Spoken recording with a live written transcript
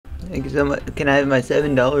Thank you so much. Can I have my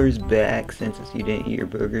 $7 back since you didn't eat your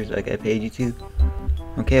burgers like I paid you to?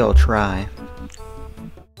 Okay, I'll try.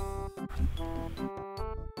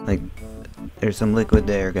 Like, there's some liquid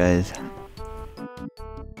there, guys.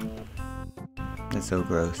 That's so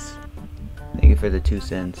gross. Thank you for the 2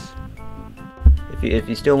 cents. If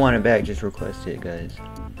you still want it back, just request it, guys.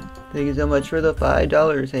 Thank you so much for the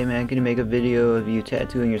 $5. Hey man, can you make a video of you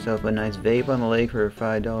tattooing yourself a nice vape on the leg for a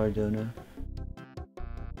 $5 dono?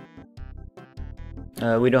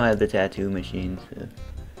 We don't have the tattoo machine,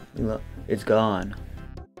 so it's gone.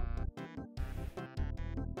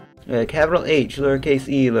 Capital H, lowercase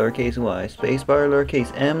e, lowercase y, spacebar,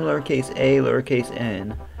 lowercase m, lowercase a, lowercase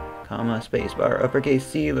n, comma, spacebar, uppercase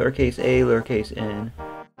c, lowercase a, lowercase n,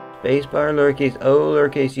 spacebar, lowercase o,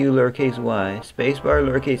 lowercase u, lowercase y, spacebar,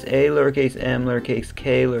 lowercase a, lowercase m, lowercase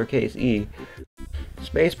k, lowercase e,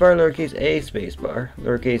 spacebar, lowercase a, spacebar,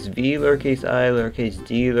 lowercase v, lowercase I, lowercase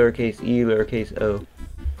d, lowercase e, lowercase o,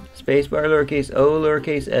 spacebar, lowercase o,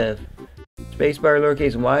 lowercase f, spacebar,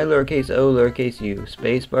 lowercase y, lowercase o, lowercase u,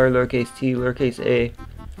 spacebar, lowercase t, lowercase a,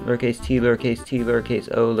 lowercase t, lowercase t, lowercase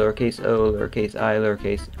o, lowercase I,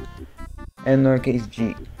 lowercase n, lowercase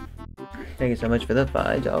g. Thank you so much for the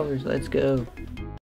 $5. Let's go.